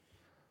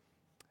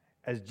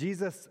As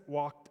Jesus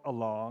walked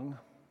along,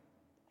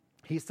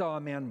 he saw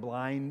a man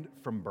blind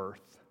from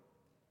birth.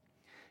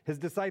 His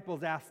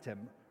disciples asked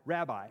him,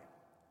 "Rabbi,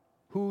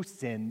 who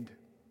sinned,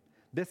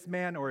 this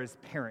man or his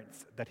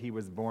parents, that he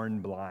was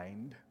born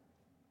blind?"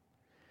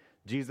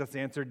 Jesus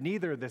answered,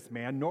 "Neither this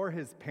man nor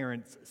his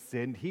parents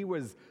sinned. He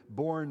was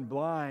born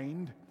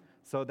blind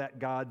so that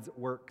God's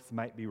works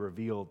might be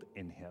revealed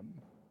in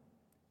him.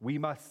 We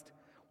must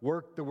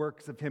work the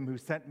works of him who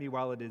sent me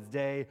while it is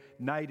day.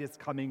 Night is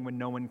coming when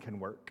no one can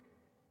work.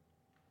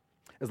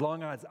 As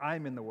long as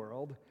I'm in the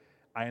world,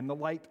 I am the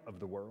light of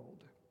the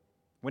world."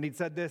 When he'd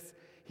said this,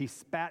 he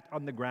spat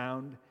on the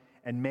ground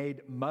and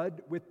made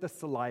mud with the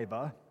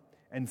saliva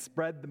and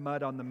spread the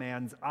mud on the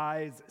man's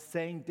eyes,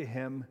 saying to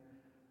him,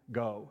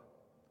 "Go,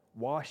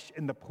 wash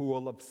in the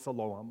pool of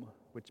Siloam,"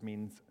 which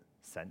means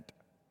sent.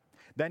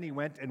 Then he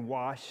went and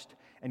washed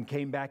and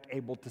came back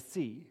able to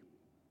see.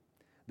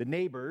 The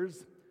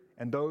neighbors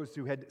and those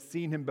who had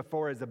seen him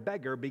before as a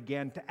beggar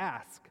began to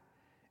ask,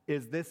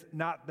 "Is this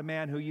not the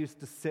man who used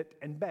to sit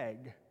and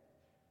beg?"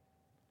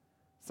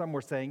 Some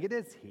were saying, "It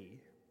is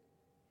he."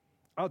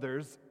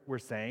 Others were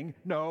saying,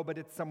 "No, but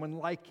it's someone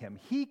like him."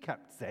 He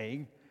kept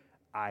saying,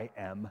 "I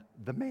am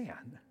the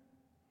man."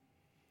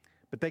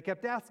 But they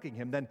kept asking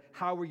him, "Then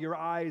how were your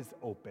eyes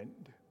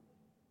opened?"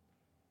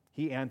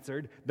 He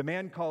answered, "The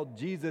man called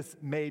Jesus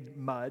made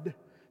mud,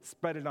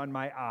 spread it on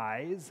my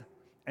eyes,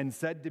 and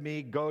said to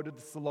me, 'Go to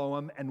the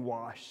Siloam and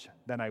wash.'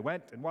 Then I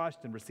went and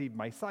washed and received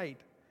my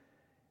sight."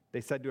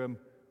 They said to him,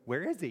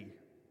 "Where is he?"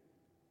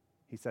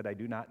 He said, "I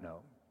do not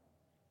know."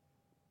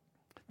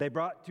 They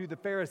brought to the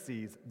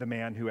Pharisees the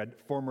man who had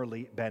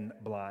formerly been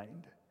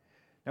blind.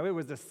 Now it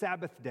was a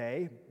Sabbath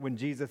day when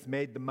Jesus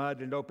made the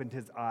mud and opened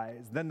his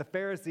eyes. Then the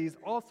Pharisees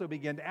also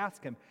began to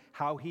ask him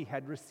how he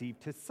had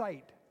received his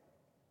sight.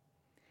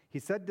 He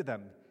said to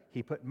them,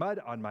 "He put mud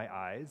on my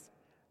eyes,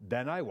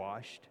 then I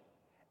washed,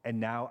 and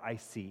now I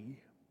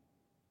see."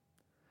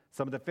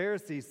 Some of the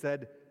Pharisees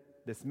said,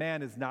 "This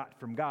man is not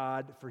from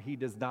God, for he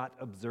does not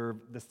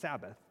observe the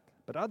Sabbath."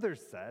 But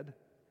others said,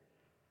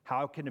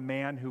 "How can a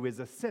man who is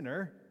a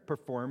sinner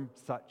perform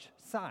such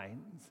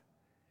signs?"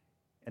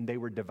 And they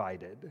were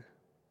divided.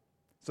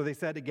 So they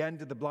said again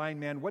to the blind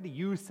man, "What do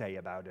you say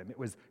about him? It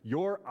was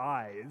your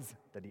eyes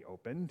that he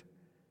opened."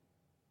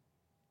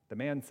 The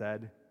man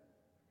said,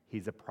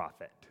 "He's a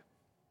prophet."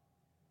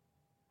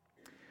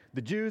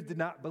 The Jews did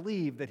not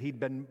believe that he'd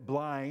been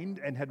blind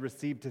and had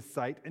received his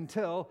sight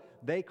until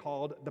they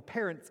called the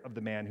parents of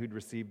the man who'd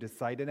received his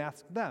sight and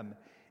asked them,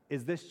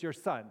 "Is this your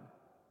son,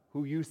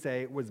 who you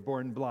say was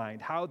born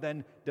blind? How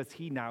then does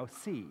he now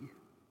see?"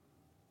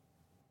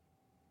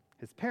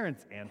 His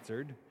parents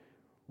answered,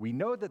 "We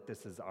know that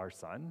this is our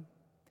son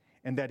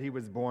and that he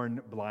was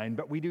born blind,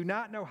 but we do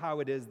not know how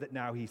it is that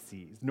now he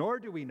sees, nor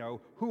do we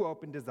know who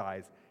opened his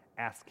eyes.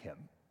 Ask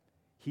him.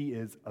 He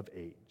is of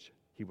age.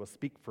 He will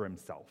speak for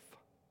himself."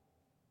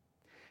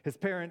 His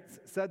parents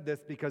said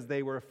this because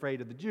they were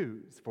afraid of the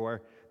Jews,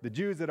 for the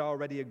Jews had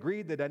already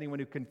agreed that anyone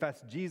who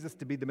confessed Jesus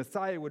to be the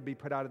Messiah would be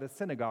put out of the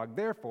synagogue.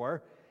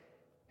 Therefore,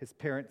 his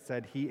parents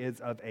said, "He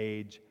is of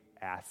age.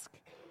 Ask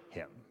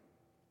him."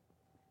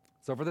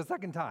 So for the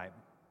second time,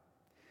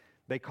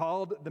 they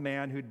called the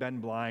man who'd been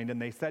blind, and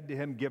they said to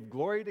him, "Give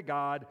glory to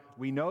God.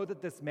 We know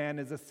that this man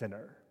is a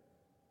sinner."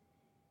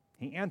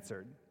 He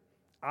answered,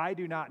 "I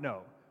do not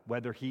know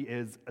whether he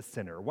is a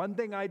sinner. One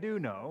thing I do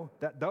know,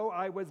 that though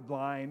I was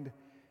blind,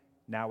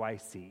 now I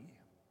see."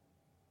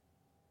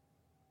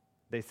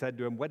 They said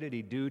to him, "What did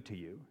he do to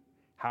you?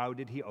 How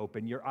did he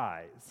open your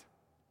eyes?"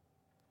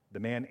 The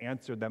man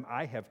answered them,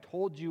 "I have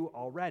told you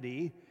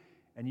already,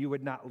 and you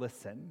would not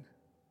listen.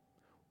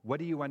 What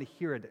do you want to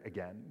hear it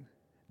again?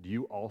 Do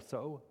you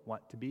also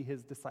want to be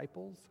his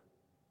disciples?"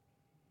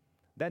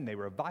 Then they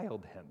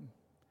reviled him,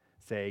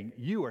 saying,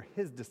 "You are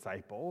his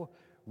disciple.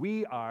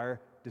 We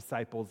are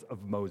disciples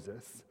of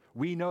Moses.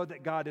 We know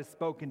that God has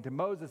spoken to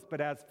Moses,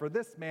 but as for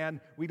this man,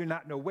 we do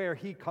not know where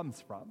he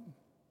comes from."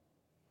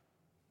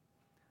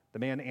 The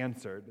man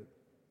answered,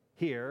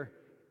 "Here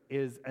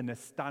is an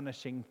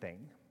astonishing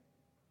thing.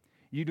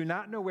 You do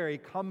not know where he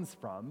comes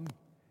from,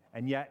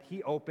 and yet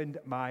he opened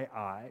my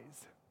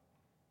eyes.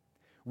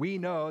 We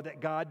know that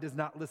God does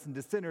not listen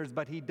to sinners,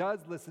 but he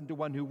does listen to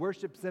one who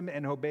worships him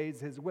and obeys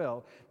his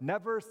will.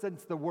 Never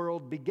since the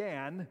world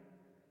began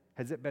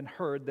has it been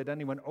heard that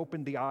anyone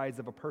opened the eyes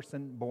of a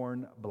person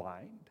born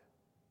blind.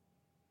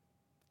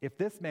 If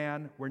this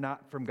man were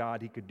not from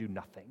God, he could do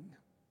nothing."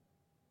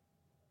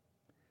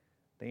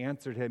 They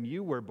answered him,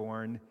 "You were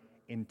born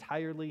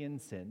entirely in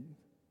sin,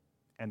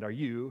 and are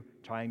you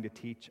trying to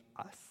teach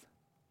us?"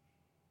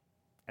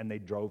 And they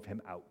drove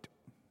him out.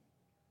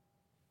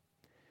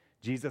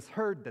 Jesus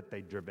heard that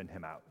they'd driven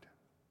him out.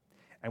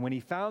 And when he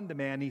found the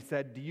man, he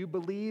said, "Do you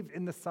believe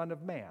in the Son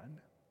of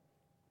Man?"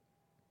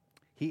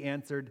 He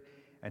answered,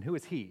 "And who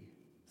is he,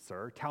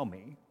 sir? Tell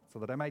me, so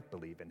that I might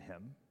believe in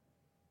him."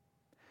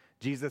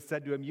 Jesus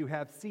said to him, "You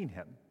have seen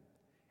him,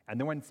 and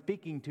the one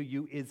speaking to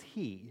you is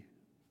he."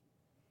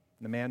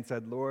 The man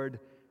said, "Lord,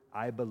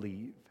 I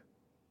believe."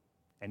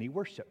 And he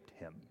worshiped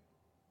him.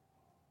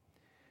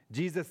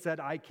 Jesus said,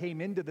 I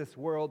came into this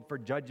world for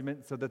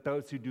judgment so that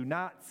those who do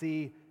not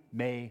see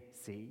may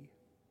see,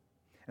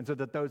 and so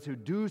that those who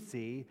do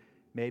see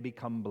may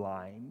become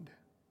blind.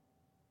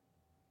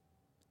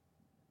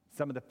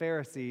 Some of the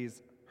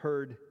Pharisees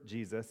heard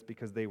Jesus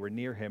because they were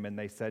near him, and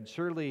they said,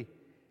 surely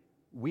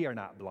we are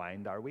not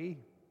blind, are we?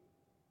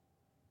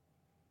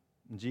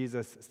 And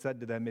Jesus said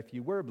to them, if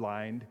you were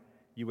blind,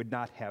 you would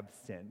not have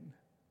sin.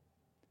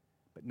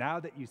 But now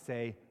that you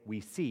say,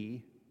 we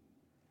see,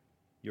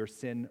 your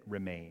sin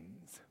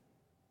remains.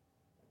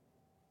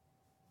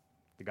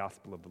 The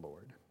gospel of the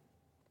Lord.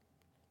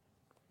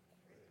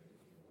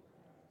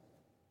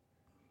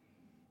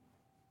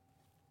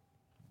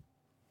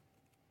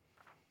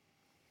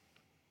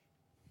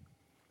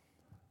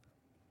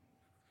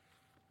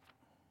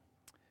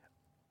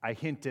 I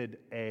hinted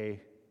a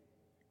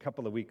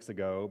couple of weeks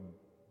ago,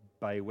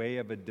 by way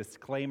of a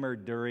disclaimer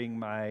during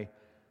my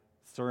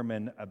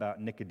sermon about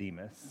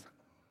Nicodemus,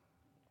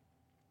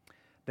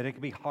 that it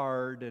can be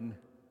hard and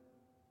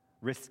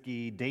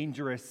risky,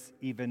 dangerous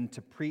even,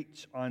 to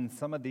preach on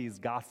some of these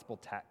gospel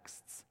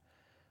texts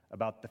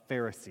about the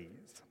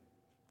Pharisees,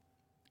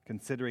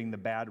 considering the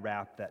bad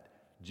rap that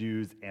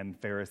Jews and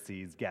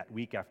Pharisees get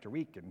week after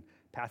week and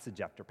passage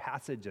after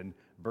passage and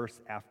verse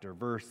after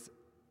verse,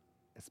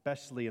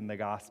 especially in the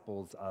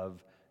Gospels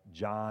of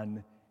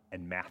John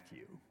and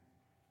Matthew.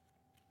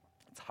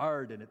 It's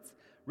hard and it's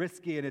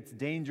risky and it's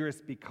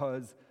dangerous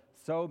because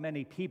so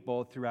many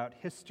people throughout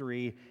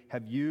history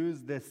have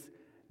used this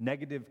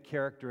negative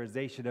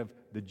characterization of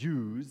the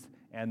Jews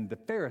and the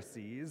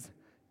Pharisees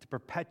to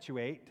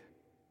perpetuate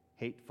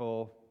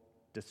hateful,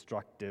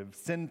 destructive,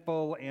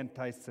 sinful,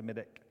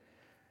 anti-Semitic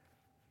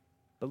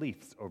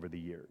beliefs over the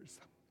years,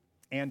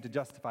 and to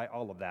justify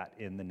all of that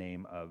in the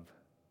name of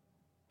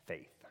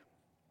faith.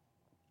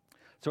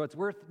 So it's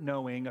worth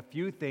knowing a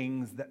few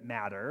things that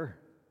matter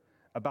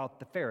about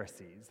the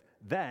Pharisees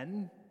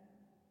then,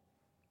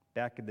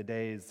 back in the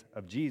days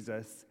of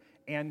Jesus,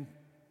 and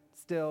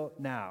still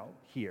now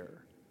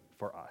here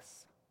for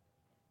us.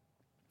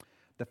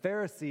 The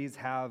Pharisees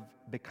have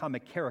become a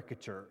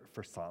caricature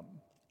for some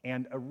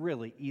and a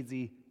really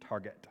easy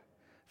target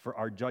for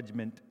our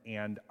judgment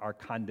and our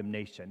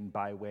condemnation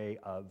by way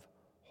of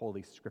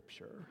Holy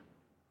Scripture.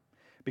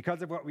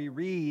 Because of what we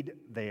read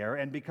there,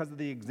 and because of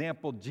the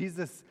example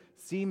Jesus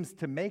seems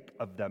to make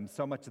of them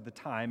so much of the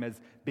time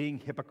as being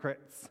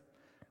hypocrites,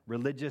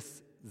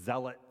 religious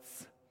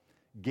zealots,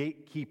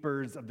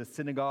 gatekeepers of the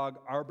synagogue,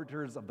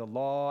 arbiters of the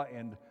law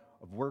and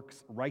of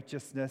works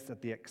righteousness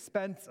at the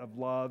expense of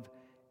love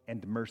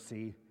and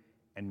mercy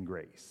and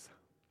grace.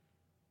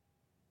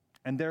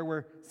 And there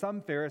were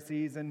some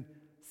Pharisees and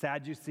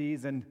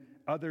Sadducees and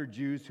other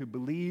Jews who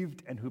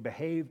believed and who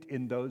behaved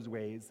in those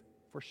ways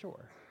for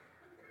sure.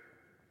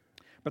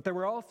 But there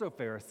were also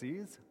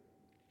Pharisees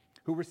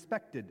who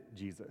respected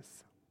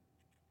Jesus,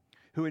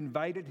 who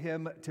invited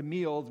him to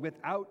meals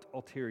without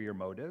ulterior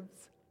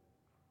motives,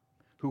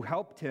 who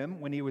helped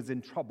him when he was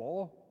in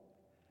trouble,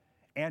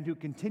 and who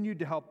continued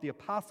to help the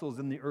apostles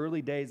in the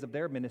early days of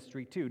their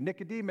ministry too.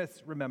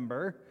 Nicodemus,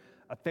 remember,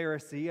 a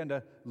Pharisee and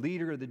a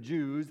leader of the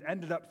Jews,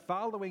 ended up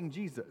following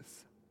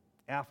Jesus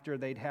after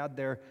they'd had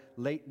their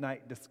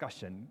late-night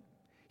discussion.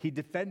 He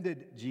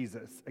defended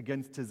Jesus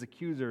against his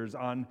accusers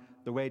on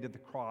the way to the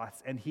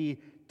cross, and he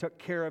took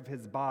care of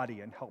his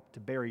body and helped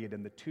to bury it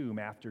in the tomb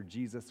after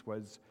Jesus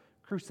was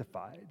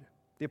crucified.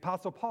 The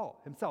Apostle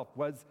Paul himself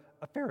was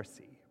a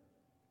Pharisee.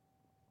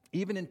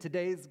 Even in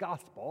today's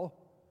gospel,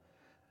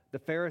 the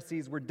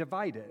Pharisees were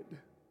divided,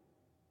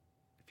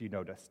 if you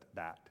noticed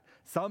that.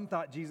 Some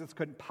thought Jesus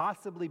couldn't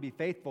possibly be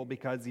faithful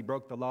because he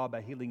broke the law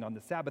by healing on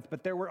the Sabbath,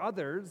 but there were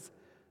others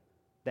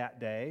that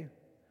day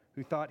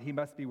who thought he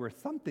must be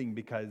worth something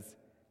because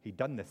he'd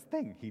done this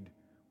thing. He'd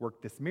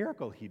worked this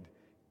miracle. He'd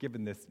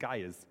given this guy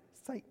his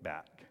sight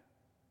back.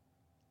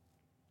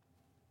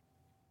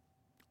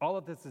 All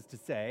of this is to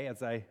say,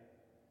 as I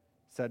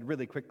said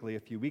really quickly a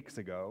few weeks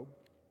ago,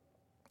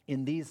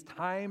 in these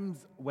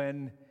times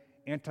when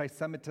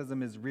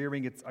anti-Semitism is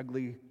rearing its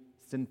ugly,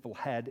 sinful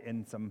head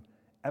in some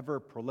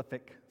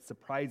ever-prolific,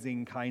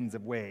 surprising kinds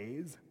of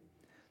ways,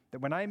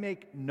 that when I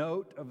make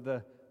note of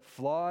the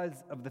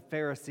flaws of the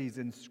Pharisees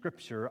in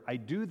Scripture, I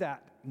do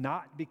that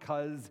not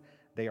because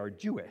they are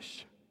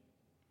Jewish,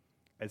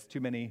 as too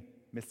many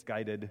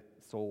misguided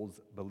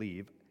souls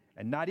believe,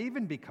 and not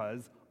even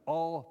because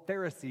all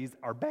Pharisees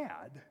are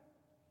bad.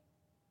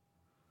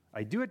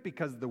 I do it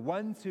because the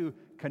ones who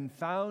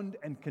confound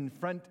and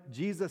confront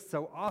Jesus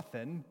so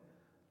often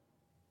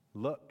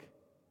look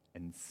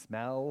and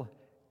smell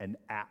and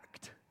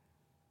act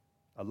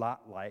a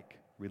lot like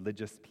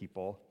religious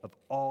people of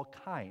all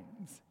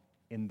kinds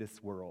in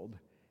this world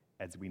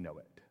as we know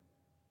it.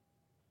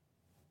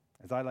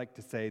 As I like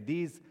to say,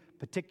 these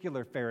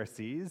particular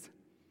Pharisees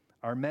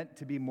are meant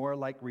to be more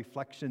like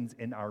reflections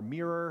in our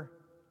mirror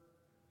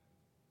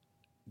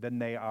than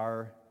they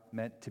are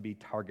meant to be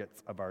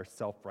targets of our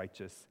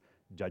self-righteous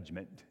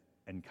judgment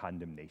and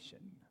condemnation.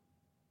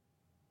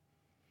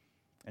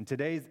 And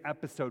today's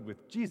episode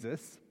with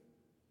Jesus,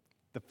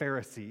 the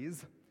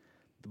Pharisees,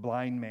 the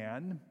blind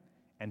man,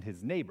 and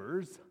his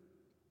neighbors.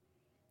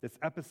 This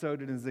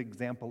episode is an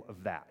example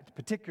of that,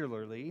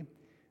 particularly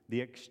the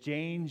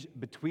exchange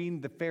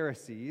between the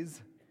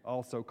Pharisees,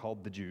 also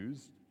called the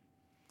Jews,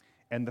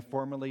 and the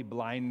formerly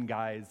blind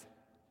guy's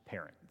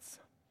parents.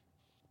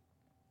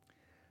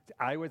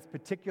 I was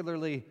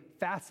particularly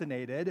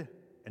fascinated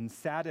and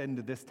saddened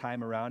this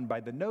time around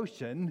by the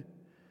notion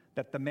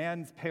that the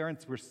man's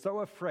parents were so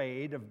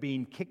afraid of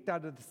being kicked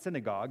out of the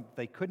synagogue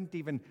they couldn't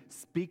even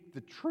speak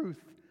the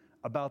truth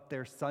about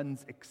their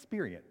son's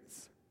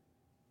experience.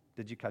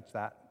 Did you catch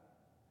that?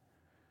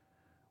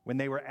 When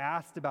they were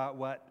asked about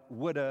what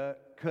woulda,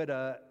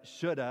 coulda,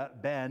 shoulda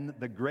been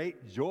the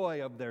great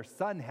joy of their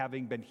son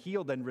having been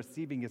healed and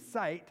receiving his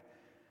sight,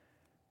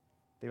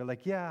 they were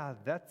like, yeah,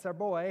 that's our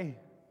boy.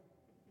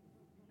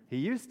 He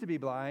used to be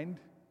blind.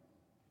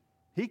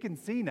 He can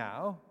see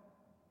now,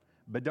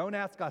 but don't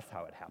ask us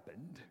how it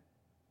happened.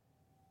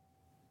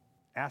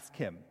 Ask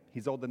him.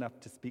 He's old enough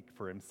to speak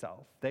for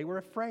himself. They were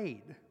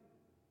afraid,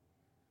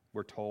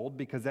 we're told,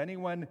 because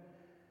anyone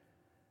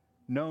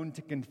known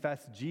to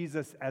confess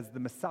Jesus as the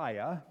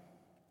Messiah,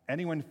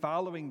 anyone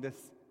following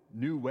this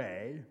new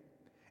way,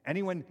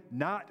 anyone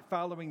not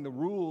following the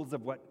rules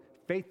of what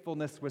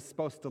faithfulness was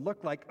supposed to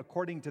look like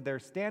according to their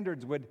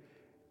standards would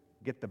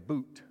get the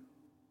boot,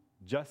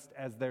 just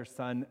as their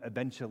son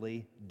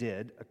eventually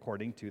did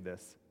according to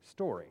this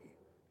story.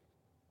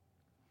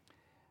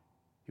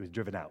 He was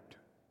driven out.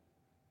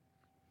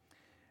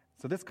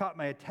 So this caught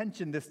my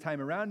attention this time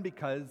around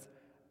because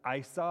I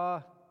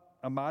saw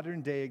a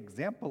modern day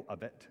example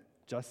of it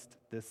just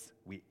this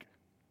week.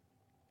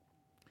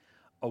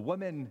 A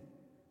woman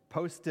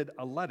posted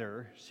a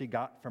letter she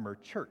got from her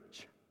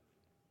church,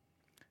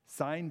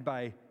 signed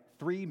by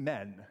 3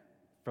 men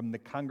from the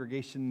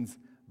congregation's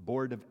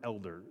board of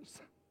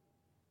elders.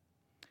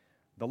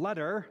 The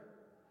letter,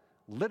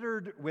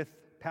 littered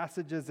with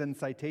passages and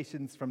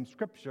citations from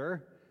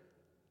Scripture,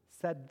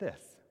 said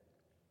this: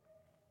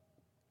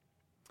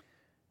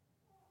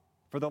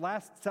 "For the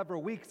last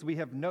several weeks, we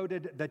have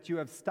noted that you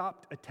have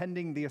stopped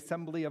attending the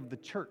assembly of the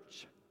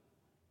church.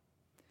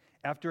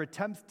 After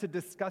attempts to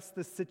discuss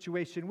this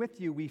situation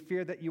with you, we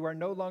fear that you are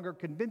no longer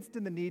convinced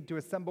in the need to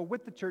assemble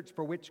with the church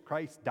for which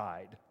Christ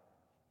died.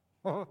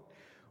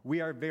 We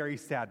are very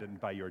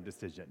saddened by your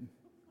decision.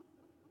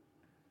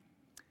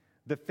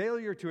 The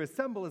failure to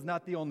assemble is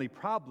not the only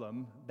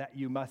problem that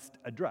you must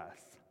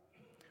address.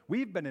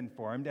 We've been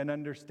informed and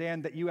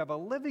understand that you have a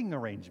living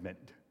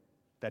arrangement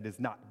that is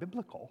not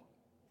biblical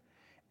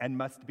and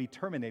must be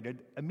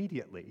terminated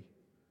immediately.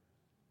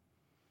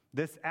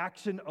 This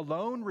action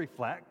alone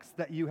reflects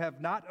that you have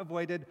not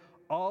avoided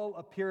all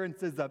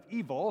appearances of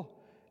evil,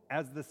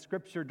 as the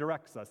Scripture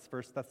directs us,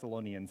 1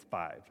 Thessalonians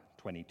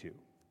 5:22.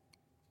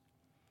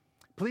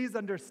 Please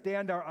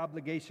understand our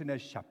obligation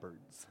as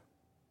shepherds.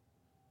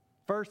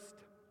 First,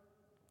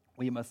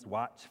 we must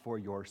watch for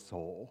your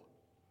soul,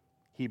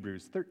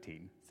 Hebrews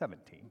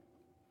 13:17.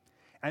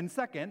 And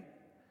second,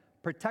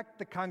 protect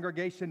the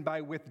congregation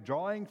by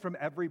withdrawing from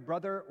every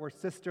brother or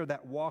sister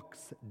that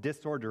walks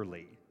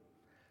disorderly,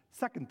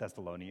 2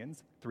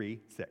 Thessalonians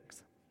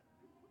 3:6.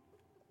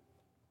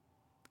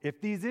 If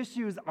these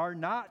issues are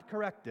not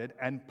corrected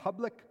and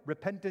public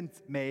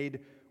repentance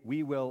made,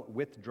 we will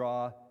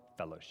withdraw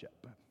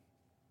fellowship."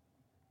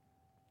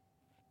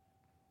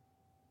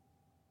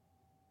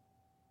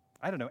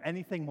 I don't know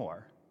anything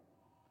more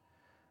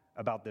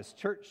about this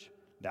church,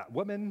 that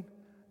woman,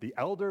 the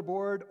elder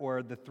board,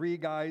 or the 3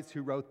 guys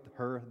who wrote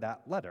her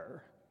that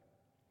letter.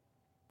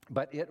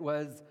 But it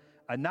was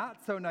a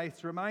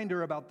not-so-nice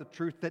reminder about the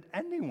truth that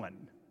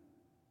anyone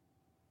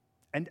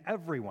and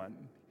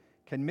everyone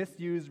can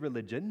misuse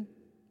religion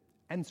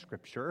and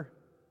Scripture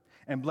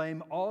and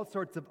blame all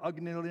sorts of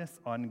ugliness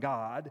on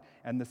God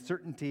and the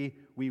certainty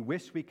we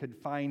wish we could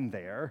find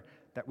there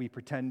that we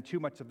pretend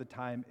too much of the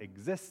time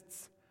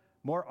exists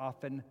more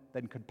often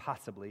than could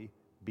possibly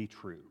be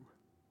true.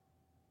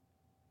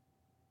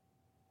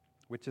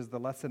 Which is the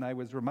lesson I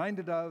was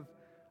reminded of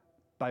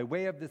by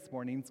way of this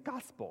morning's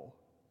gospel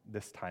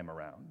this time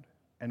around,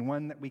 and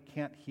one that we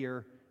can't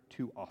hear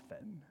too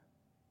often.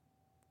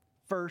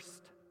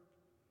 First,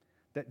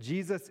 that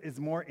Jesus is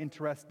more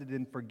interested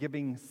in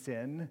forgiving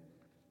sin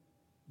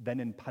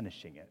than in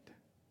punishing it.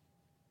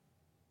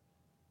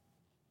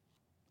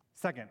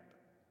 Second,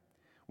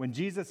 when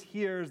Jesus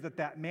hears that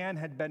that man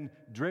had been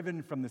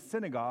driven from the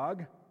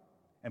synagogue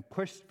and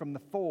pushed from the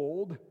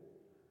fold,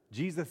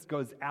 Jesus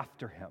goes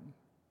after him.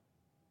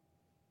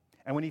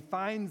 And when he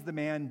finds the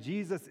man,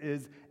 Jesus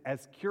is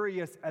as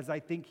curious as I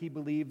think he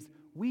believes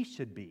we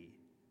should be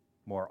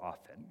more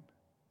often.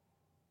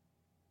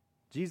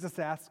 Jesus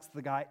asks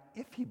the guy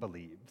if he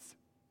believes,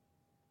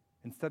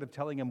 instead of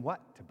telling him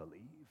what to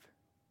believe.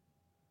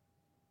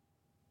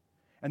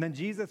 And then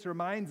Jesus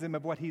reminds him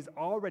of what he's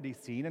already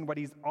seen and what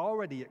he's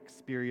already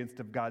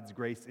experienced of God's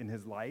grace in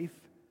his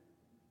life.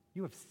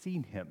 You have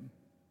seen him,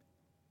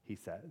 he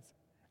says.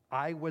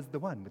 I was the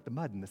one with the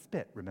mud and the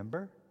spit,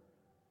 remember?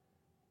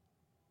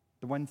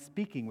 The one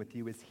speaking with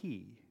you is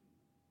he.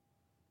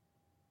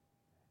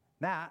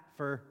 That,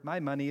 for my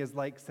money, is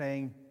like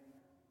saying,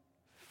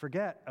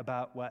 forget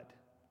about what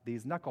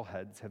these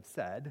knuckleheads have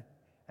said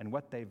and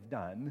what they've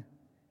done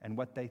and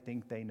what they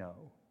think they know.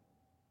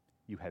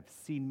 You have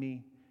seen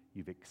me.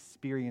 You've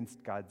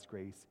experienced God's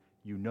grace.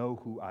 You know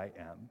who I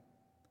am.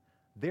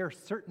 Their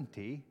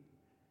certainty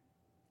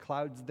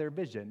clouds their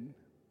vision.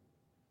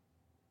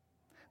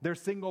 Their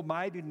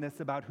single-mindedness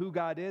about who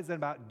God is and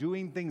about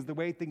doing things the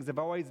way things have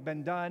always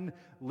been done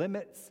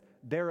limits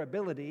their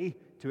ability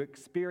to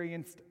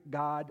experience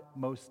God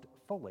most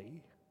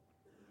fully.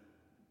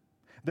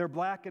 Their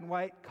black and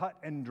white, cut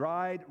and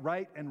dried,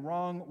 right and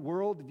wrong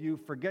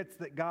worldview forgets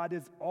that God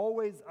is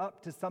always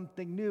up to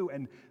something new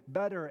and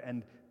better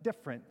and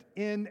different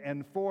in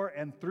and for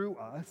and through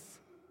us.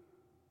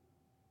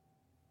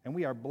 And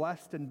we are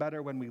blessed and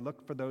better when we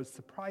look for those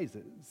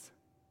surprises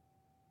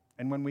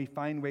and when we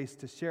find ways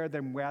to share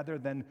them rather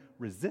than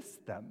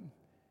resist them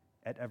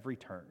at every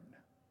turn.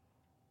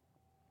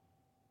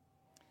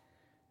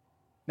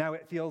 Now,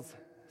 it feels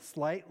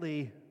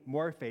slightly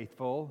more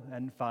faithful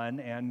and fun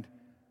and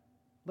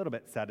a little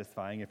bit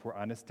satisfying, if we're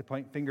honest, to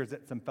point fingers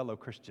at some fellow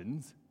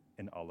Christians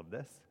in all of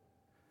this,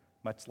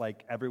 much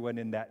like everyone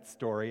in that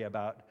story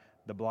about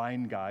the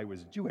blind guy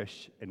was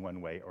Jewish in one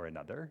way or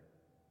another,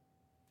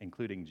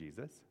 including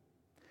Jesus.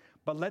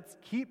 But let's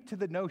keep to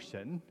the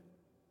notion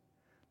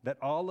that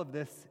all of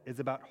this is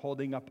about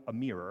holding up a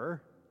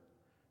mirror,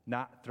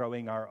 not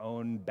throwing our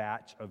own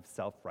batch of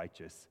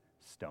self-righteous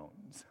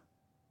stones.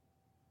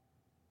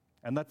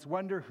 And let's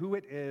wonder who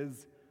it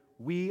is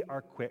we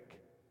are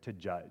quick to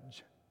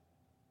judge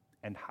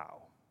and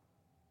how.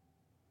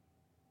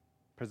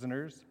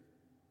 Prisoners,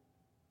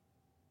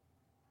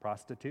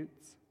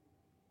 prostitutes,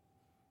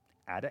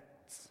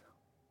 addicts,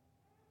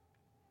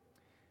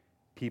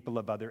 people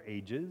of other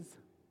ages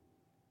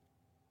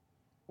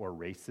or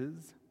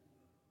races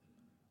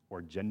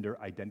or gender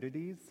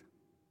identities,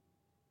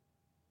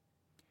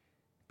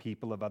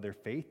 people of other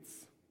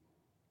faiths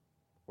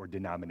or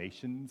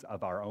denominations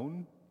of our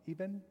own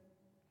even.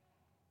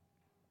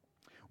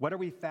 What are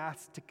we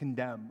fast to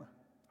condemn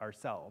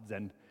ourselves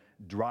and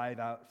drive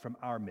out from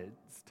our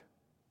midst?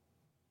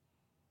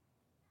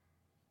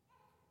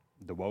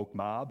 The woke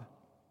mob,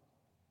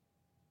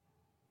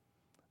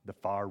 the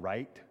far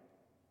right,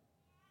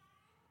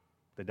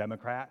 the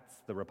Democrats,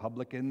 the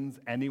Republicans,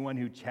 anyone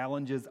who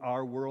challenges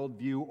our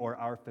worldview or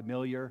our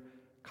familiar,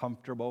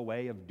 comfortable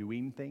way of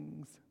doing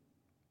things?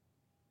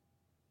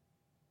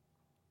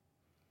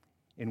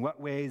 In what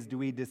ways do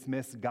we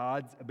dismiss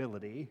God's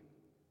ability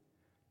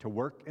to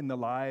work in the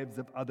lives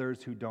of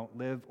others who don't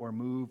live or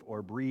move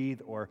or breathe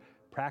or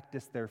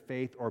practice their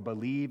faith or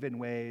believe in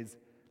ways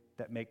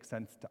that make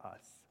sense to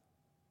us?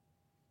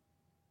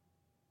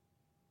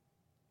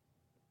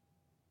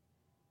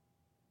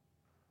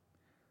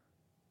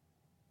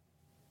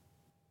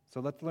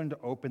 So let's learn to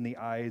open the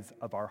eyes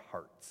of our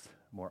hearts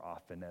more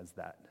often, as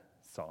that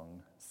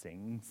song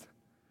sings.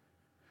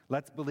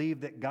 Let's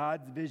believe that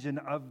God's vision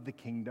of the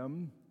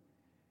kingdom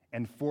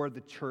and for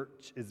the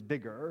church is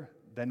bigger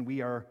than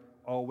we are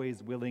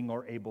always willing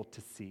or able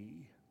to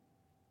see.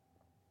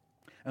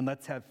 And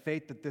let's have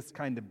faith that this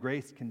kind of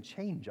grace can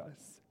change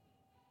us,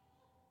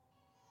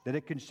 that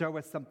it can show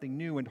us something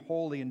new and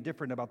holy and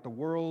different about the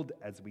world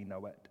as we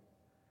know it,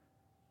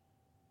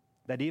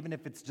 that even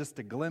if it's just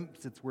a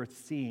glimpse, it's worth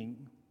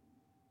seeing,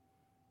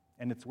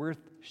 and it's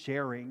worth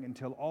sharing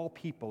until all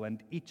people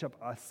and each of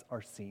us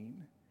are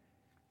seen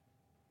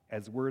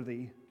as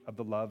worthy of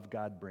the love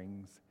God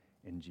brings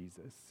in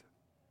Jesus.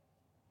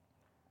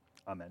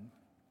 Amen.